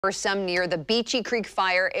For some near the Beachie Creek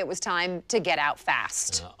Fire, it was time to get out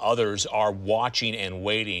fast. Others are watching and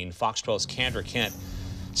waiting. Fox 12's Kendra Kent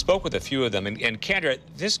spoke with a few of them. And Kendra,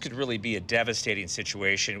 this could really be a devastating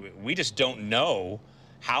situation. We just don't know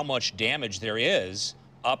how much damage there is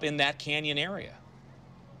up in that canyon area.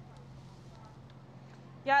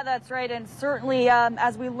 Yeah, that's right. And certainly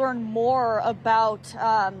as we learn more about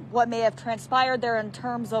what may have transpired there in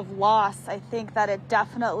terms of loss, I think that it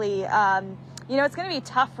definitely it's going to be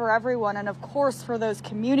tough for everyone and, of course, for those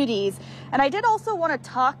communities. And I did also want to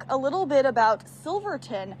talk a little bit about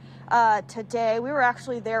Silverton today. We were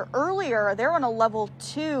actually there earlier. They're on a level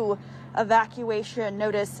 2 evacuation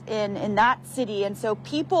notice in that city. And so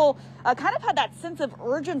people kind of had that sense of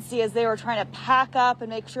urgency as they were trying to pack up and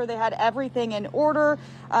make sure they had everything in order.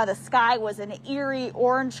 The sky was an eerie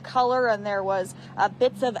orange color and there was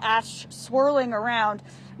bits of ash swirling around.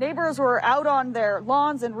 Neighbors were out on their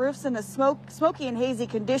lawns and roofs in the smoky and hazy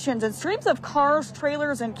conditions, and streams of cars,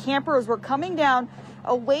 trailers, and campers were coming down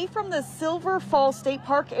away from the Silver Falls State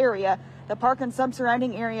Park area. The park and some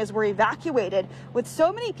surrounding areas were evacuated. With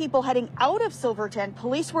so many people heading out of Silverton,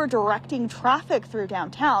 police were directing traffic through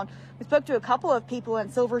downtown. We spoke to a couple of people in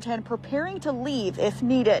Silverton preparing to leave if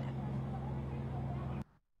needed.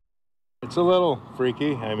 It's a little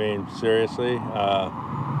freaky. I mean, seriously.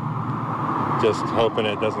 Just hoping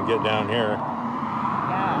it doesn't get down here.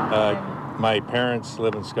 Yeah. My parents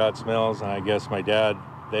live in Scotts Mills, and I guess my dad,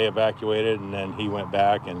 they evacuated, and then he went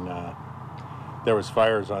back, and there was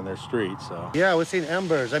fires on their street. So yeah, we've seen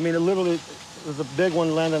embers. I mean, it was a big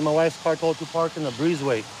one landed. My wife's car told to park in the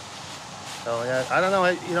breezeway. So yeah, I don't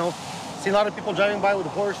know. See a lot of people driving by with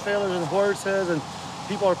horse trailers and horses, and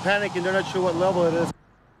people are panicking. They're not sure what level it is.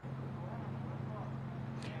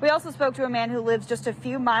 We also spoke to a man who lives just a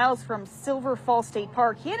few miles from Silver Falls State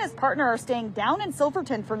Park. He and his partner are staying down in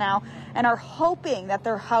Silverton for now and are hoping that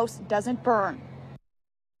their house doesn't burn.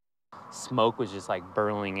 Smoke was just like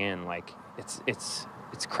burrowing in, like it's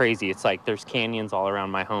crazy. It's like there's canyons all around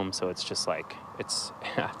my home, so it's just like it's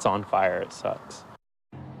on fire. It sucks.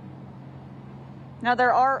 Now,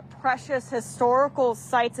 there are precious historical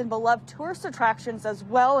sites and beloved tourist attractions as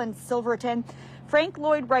well in Silverton. Frank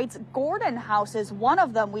Lloyd Wright's Gordon House is one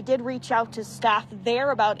of them. We did reach out to staff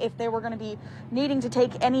there about if they were going to be needing to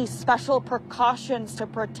take any special precautions to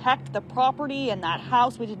protect the property and that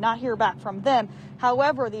house. We did not hear back from them.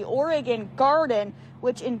 However, the Oregon Garden,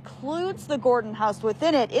 which includes the Gordon House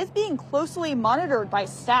within it, is being closely monitored by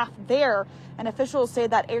staff there. And officials say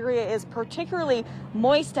that area is particularly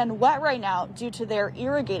moist and wet right now due to their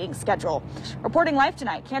irrigating schedule. Reporting live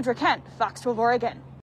tonight, Kendra Kent, Fox 12 Oregon.